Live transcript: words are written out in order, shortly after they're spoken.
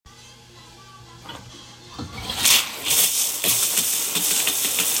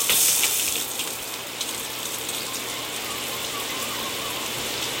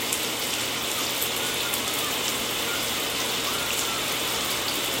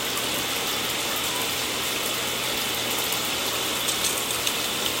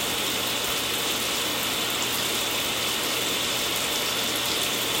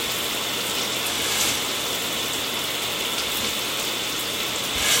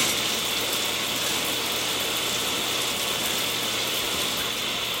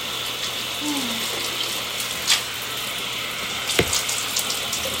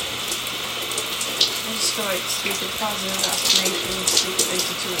So like speak with positive affirmations, speak things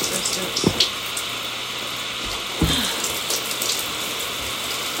into existence.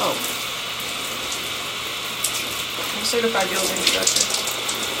 Oh, I'm a certified yoga instructor,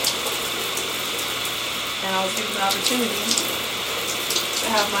 and I was given the opportunity to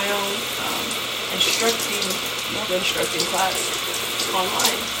have my own yoga instructing class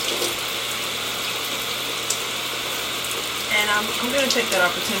online. And I'm going to take that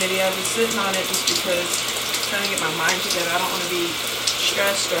opportunity. I've been sitting on it just because I'm trying to get my mind together. I don't want to be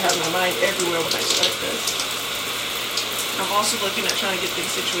stressed or have my mind everywhere when I start this. I'm also looking at trying to get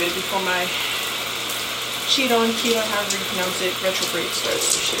things situated before my Qigong, however you pronounce it, retrograde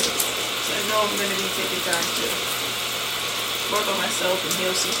starts this year. So I know I'm going to be taking time to work on myself and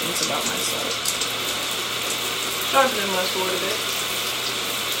heal some things about myself. Sharpening my sword a bit.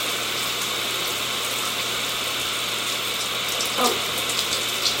 Oh,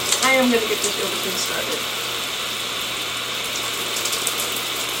 I am going to get this yoga thing started.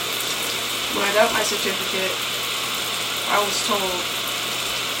 When I got my certificate, I was told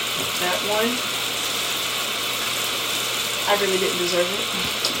that one, I really didn't deserve it.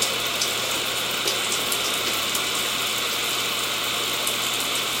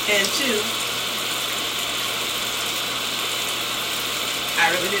 And two,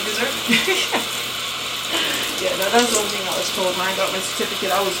 I really didn't deserve it. Yeah, that's the only thing I was told when I got my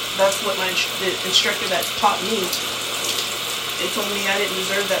certificate. That's what the instructor that taught me, they told me I didn't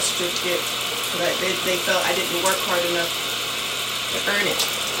deserve that certificate. That they felt I didn't work hard enough to earn it,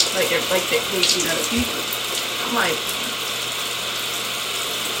 like they see other people. I'm like,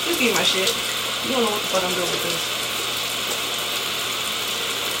 just give me my shit. You don't know what the fuck I'm doing with this.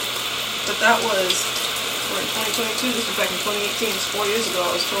 But that was, we're in 2022, this was back in 2018, it's 4 years ago,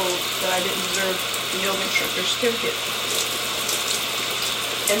 I was told that I didn't deserve the yoga instructor certificate.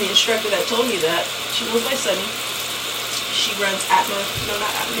 And the instructor that told me that, she goes by Sunny. She runs Atma, no, not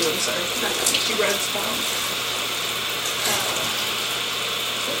Atma Yoga, sorry, not Atma. She runs, what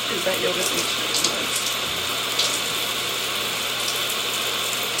is that yoga thing she runs?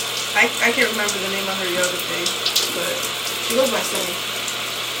 I can't remember the name of her yoga thing, but she goes by Sunny.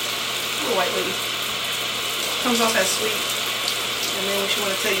 Little white lady. Comes off as sweet. And then when she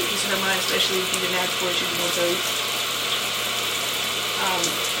want to tell you a piece of her mind, especially if you didn't ask for it, she's going to tell you.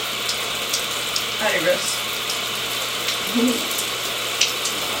 I digress.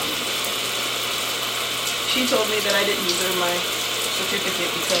 She told me that I didn't deserve my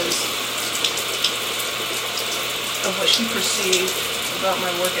certificate because of what she perceived about my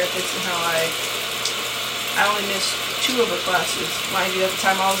work ethics and how I only missed 2 of her classes. Mind you, at the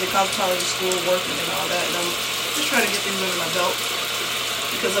time I was in cosmetology school working and all that, and I'm just trying to get things under my belt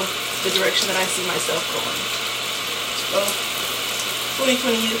because of the direction that I see myself going. So,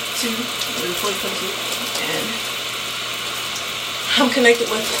 2022, and I'm connected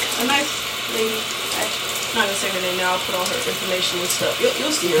with a nice lady. I'm not gonna say her name now. I'll put all her information and stuff.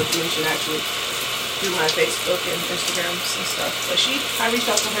 You'll see her information actually through my Facebook and Instagrams and stuff. But I reached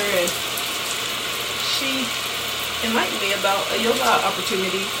out to her and she enlightened me about a yoga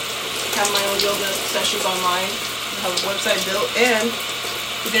opportunity, have my own yoga sessions online, have a website built, and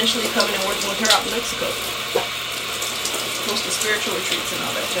eventually coming and working with her out in Mexico. Hosting spiritual retreats and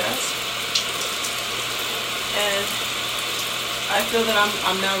all that jazz. And I feel that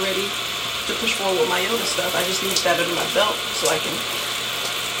I'm now ready to push forward with my yoga stuff. I just need that under my belt so I can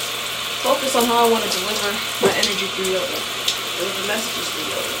focus on how I want to deliver my energy through yoga, deliver messages through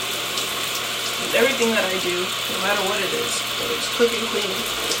yoga. With everything that I do, no matter what it is, whether it's cooking, cleaning,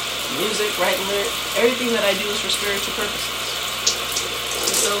 music, writing lyrics, everything that I do is for spiritual purposes.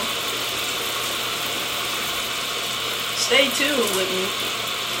 And so, stay tuned with me.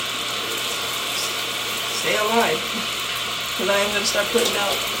 Stay alive. Because I am going to start putting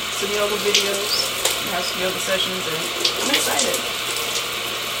out some yoga videos, have some yoga sessions, and I'm excited.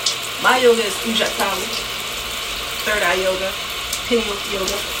 My yoga is Ujjayi Kali, third eye yoga, pineal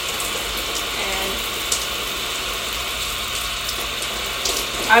yoga, and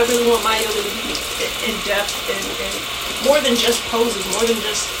I really want my yoga to be in depth and more than just poses, more than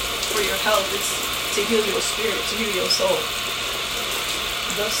just for your health. It's to heal your spirit, to heal your soul.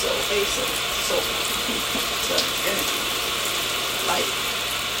 The soul, a soul, the energy, light.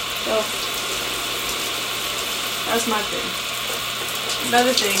 So that's my thing. Another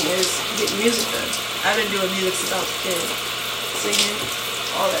thing is getting music done. I've been doing music since I was a kid. Singing,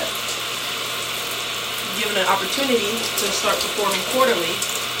 all that. Given an opportunity to start performing quarterly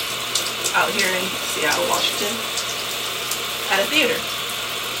out here in Seattle, Washington, at a theater.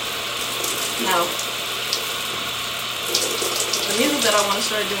 Now, the music that I want to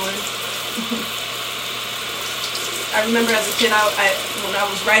start doing I remember as a kid, when I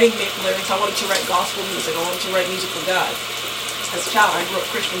was writing lyrics, I wanted to write gospel music. I wanted to write music for God. As a child, I grew up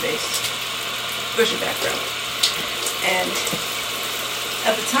Christian background. And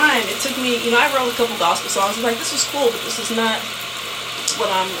at the time, it took me, I wrote a couple gospel songs. I was like, this is cool, but this is not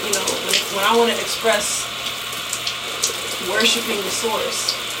what I'm, when I want to express worshiping the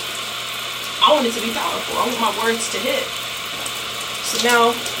source, I want it to be powerful. I want my words to hit. So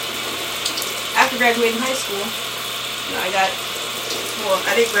now, after graduating high school, I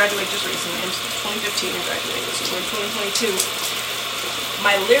didn't graduate just recently. In 2015 I graduated, so we're in 2022.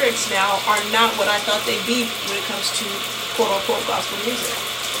 My lyrics now are not what I thought they'd be when it comes to quote-unquote gospel music.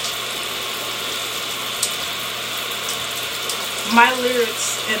 My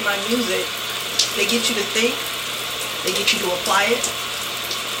lyrics and my music, they get you to think, they get you to apply it,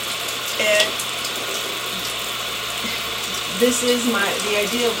 and this is the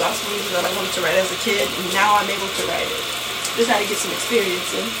idea of gospel music that I wanted to write as a kid, and now I'm able to write it. Just had to get some experience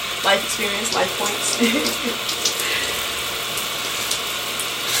in life points.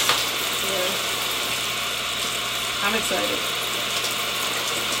 Yeah. I'm excited.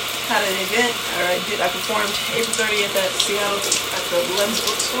 Had an event, I performed April 30th at Seattle at the Lens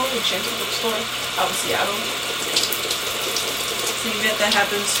Bookstore, Enchanted Bookstore out in Seattle. It's an event that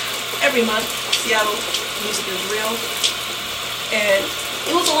happens every month. Seattle Music is Real. And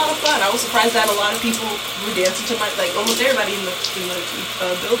it was a lot of fun. I was surprised that a lot of people were dancing to almost everybody in the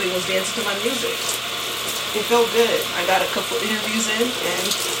building was dancing to my music. It felt good. I got a couple interviews in, and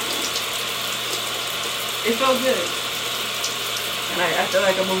it felt good. And I feel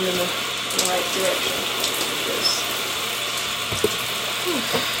like I'm moving in the right direction with this.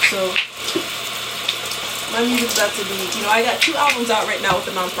 So, my music's about to be, I got 2 albums out right now with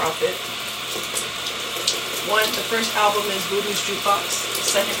the nonprofit. The first album is Voodoo's Jukebox. The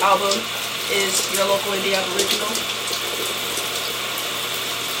second album is Your Local Indie Aboriginal.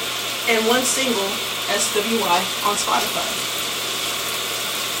 And 1 single, SWY, on Spotify.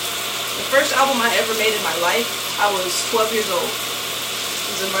 The first album I ever made in my life, I was 12 years old. It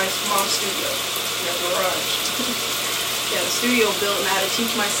was in my mom's studio, in her garage. Yeah, the studio built, and I had to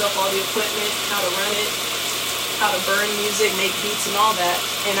teach myself all the equipment, how to run it, how to burn music, make beats and all that.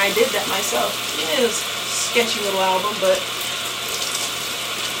 And I did that myself. It was sketchy little album, but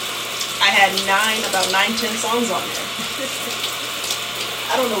I had about 9-10 songs on there.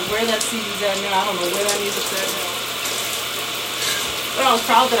 I don't know where that CD's at now. I don't know where that music's at now. But I was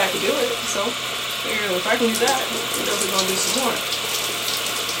proud that I could do it, so I figured if I can do that, I'm definitely gonna do some more.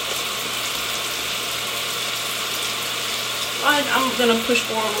 I'm gonna push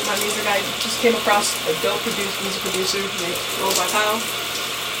forward with my music. I just came across a dope music producer named Roll by Kyle.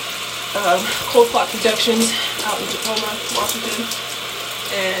 Cold Clock Productions out in Tacoma, Washington,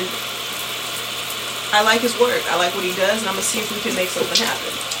 and I like his work. I like what he does, and I'm gonna see if we can make something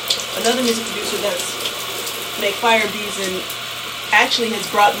happen. Another music producer that's make fire beats and actually has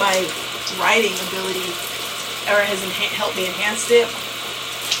brought my writing ability, or has helped me enhance it.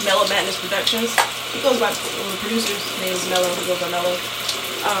 Mellow Madness Productions. He goes by the producer's name is Mellow. He goes by Mellow.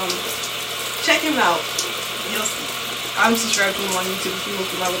 Check him out. I'm subscribed to him on YouTube. If you look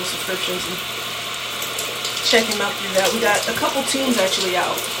through my little subscriptions and check him out through that. We got a couple tunes actually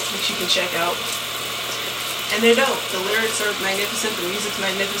out that you can check out. And they're dope. The lyrics are magnificent. The music's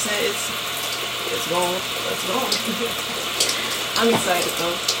magnificent. It's going. Let's go. I'm excited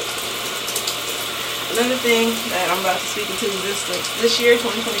though. Another thing that I'm about to speak into is this year,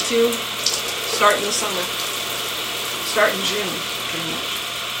 2022, starting the summer. Starting June, pretty much.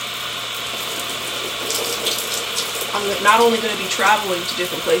 I'm not only going to be traveling to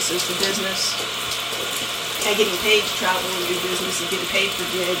different places for business and getting paid to travel and do business and getting paid for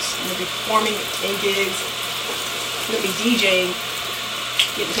gigs. I'm going to be performing in gigs. I'm going to be DJing,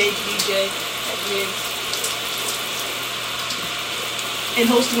 getting paid to DJ at gigs,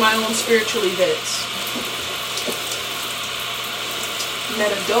 and hosting my own spiritual events. Met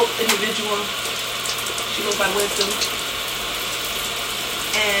a dope individual. She goes by Wisdom.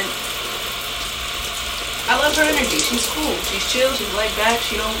 And I love her energy. She's cool. She's chill. She's laid back.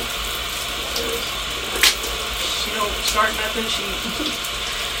 She don't start nothing.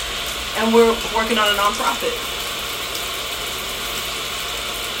 And we're working on a nonprofit.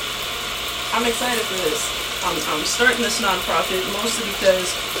 I'm excited for this. I'm starting this nonprofit mostly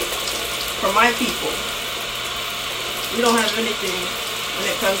because for my people, we don't have anything when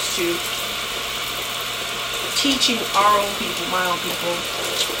it comes to teaching our own people, my own people,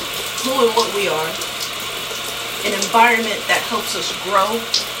 who and what we are. An environment that helps us grow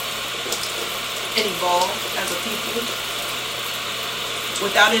and evolve as a people.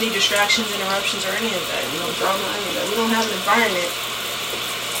 without any distractions, interruptions, or any of that, drama, any of that. We don't have an environment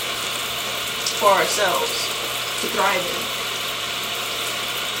for ourselves to thrive in.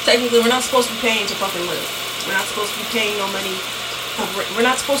 Technically, we're not supposed to be paying to fucking live. We're not supposed to be paying no money. We're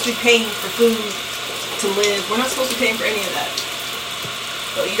not supposed to be paying for food to live. We're not supposed to be paying for any of that.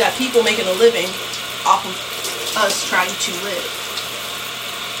 But you got people making a living off of us trying to live.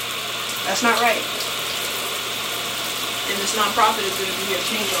 That's not right. And this nonprofit is going to be here to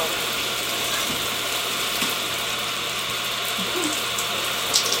change all that.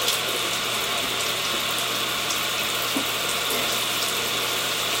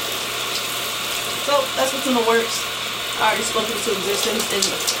 So that's what's in the works. I already spoke it into existence, and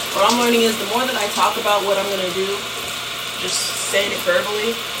what I'm learning is the more that I talk about what I'm going to do, just saying it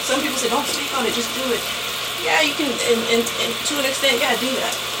verbally, some people say, don't speak on it, just do it. Yeah, you can, and to an extent, yeah, do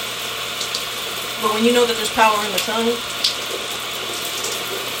that. But when you know that there's power in the tongue, you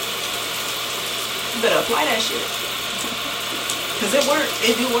better apply that shit. Because it works.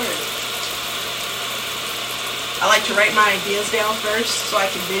 It do work. I like to write my ideas down first so I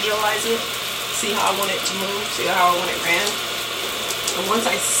can visualize it, see how I want it to move, see how I want it ran. And once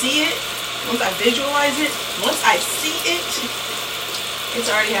I see it, once I visualize it, once I see it, it's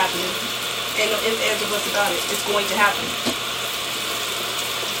already happening. Ain't no ifs, ands, or buts about it. It's going to happen.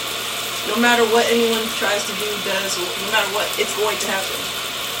 No matter what anyone tries to do, does, no matter what, it's going to happen.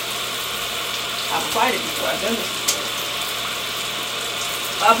 I've applied it before. I've done this before.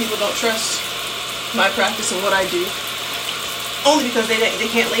 A lot of people don't trust my practice and what I do, only because they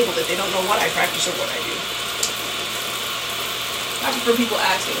can't label it. They don't know what I practice or what I do. I prefer people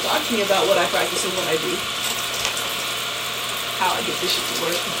asking, talk to me about what I practice and what I do, how I get this shit to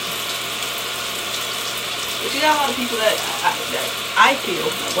work. But you got a lot of people that I feel,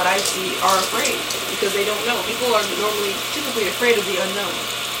 what I see, are afraid because they don't know. People are typically afraid of the unknown.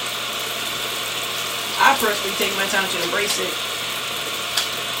 I personally take my time to embrace it,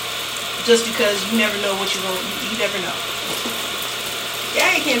 just because you never know what you're going to, you never know.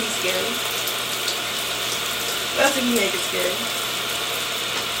 Yeah, it can be scary. That's if you make it scary.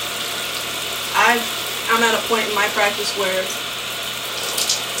 I'm at a point in my practice where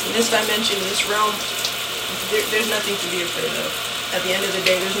in this dimension, in this realm, there's nothing to be afraid of. At the end of the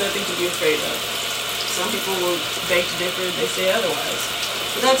day, there's nothing to be afraid of. Some people will beg to differ, they say otherwise.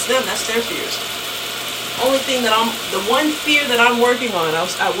 But that's them, that's their fears. The one fear that I'm working on,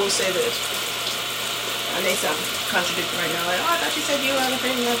 I will say this. I may sound contradictory right now, like, oh, I thought you said you were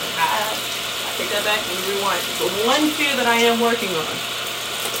afraid of nothing. I take that back and rewind. The one fear that I am working on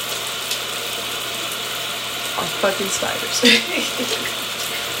are fucking spiders.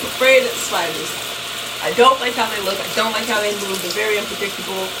 I'm afraid of spiders. I don't like how they look. I don't like how they move. They're very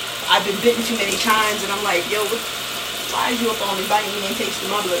unpredictable. I've been bitten too many times, and I'm like, yo, why is you up on me biting me and tasting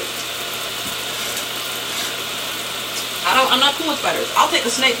my blood? I'm not cool with spiders. I'll take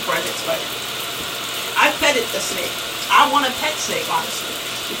a snake before I take a spider. I petted a snake. I want a pet snake, honestly,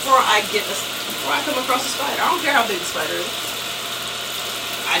 before I come across a spider. I don't care how big the spider is.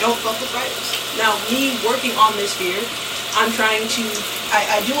 I don't fuck with spiders. Now, me working on this fear, I'm trying to.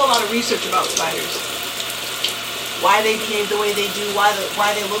 I do a lot of research about spiders. Why they behave the way they do, why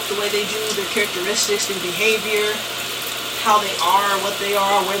they look the way they do, their characteristics, their behavior, how they are, what they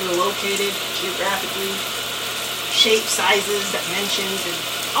are, where they're located geographically, shape, sizes, dimensions, and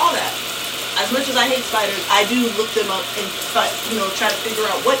all that. As much as I hate spiders, I do look them up and try to figure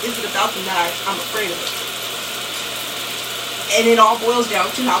out what is it about them that I'm afraid of it. And it all boils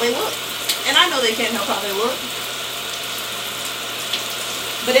down to how they look. And I know they can't help how they look.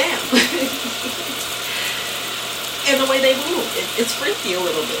 But damn. And the way they move, it's freaky a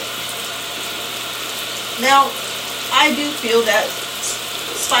little bit. Now, I do feel that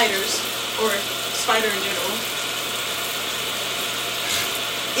spiders, or spider in general,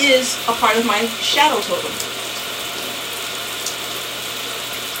 is a part of my shadow totem.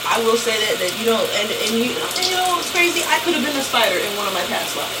 I will say that and it's crazy. I could have been a spider in one of my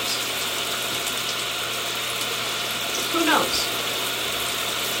past lives. Who knows?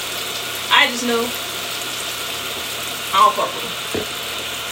 I just know I don't fuck with them.